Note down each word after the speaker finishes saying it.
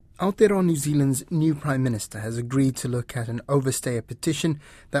Aotearoa New Zealand's new Prime Minister has agreed to look at an overstayer petition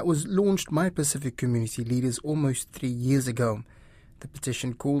that was launched by Pacific community leaders almost 3 years ago. The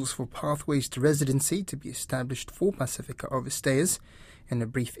petition calls for pathways to residency to be established for Pacifica overstayers. In a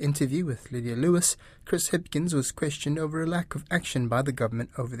brief interview with Lydia Lewis, Chris Hipkins was questioned over a lack of action by the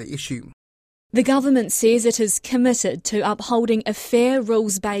government over the issue. The government says it is committed to upholding a fair,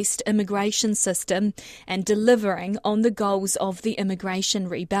 rules-based immigration system and delivering on the goals of the immigration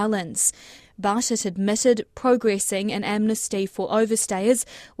rebalance. But it admitted progressing an amnesty for overstayers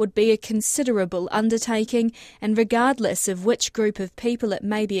would be a considerable undertaking, and regardless of which group of people it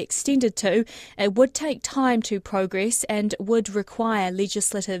may be extended to, it would take time to progress and would require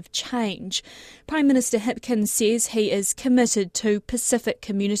legislative change. Prime Minister Hipkins says he is committed to Pacific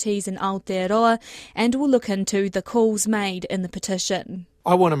communities in Aotearoa and will look into the calls made in the petition.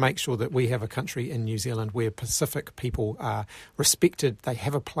 I want to make sure that we have a country in New Zealand where Pacific people are respected, they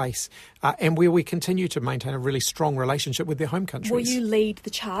have a place, and where we continue to maintain a really strong relationship with their home countries. Will you lead the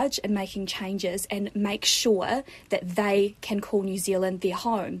charge in making changes and make sure that they can call New Zealand their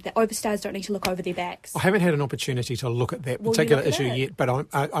home, that overstayers don't need to look over their backs? I haven't had an opportunity to look at that particular issue yet, but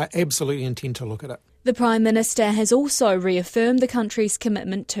I absolutely intend to look at it. The Prime Minister has also reaffirmed the country's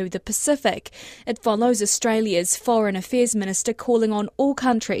commitment to the Pacific. It follows Australia's Foreign Affairs Minister calling on all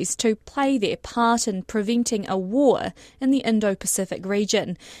countries to play their part in preventing a war in the Indo-Pacific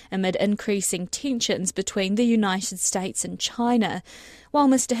region, amid increasing tensions between the United States and China. While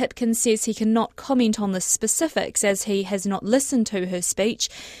Mr Hipkins says he cannot comment on the specifics as he has not listened to her speech,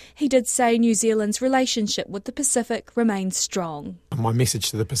 he did say New Zealand's relationship with the Pacific remains strong. My message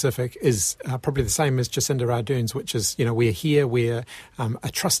to the Pacific is probably the same as Jacinda Ardern's, which is, we're here, we're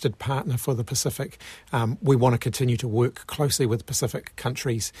a trusted partner for the Pacific. We want to continue to work closely with Pacific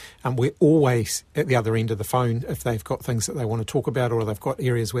countries. We're always at the other end of the phone if they've got things that they want to talk about or they've got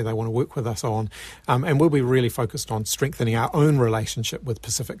areas where they want to work with us on. And we'll be really focused on strengthening our own relationship with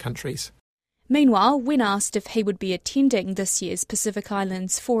Pacific countries. Meanwhile, when asked if he would be attending this year's Pacific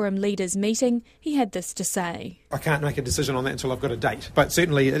Islands Forum Leaders meeting, he had this to say. I can't make a decision on that until I've got a date, but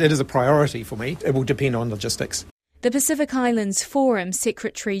certainly it is a priority for me. It will depend on logistics. The Pacific Islands Forum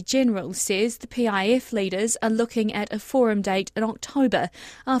Secretary-General says the PIF leaders are looking at a forum date in October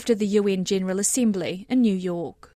after the UN General Assembly in New York.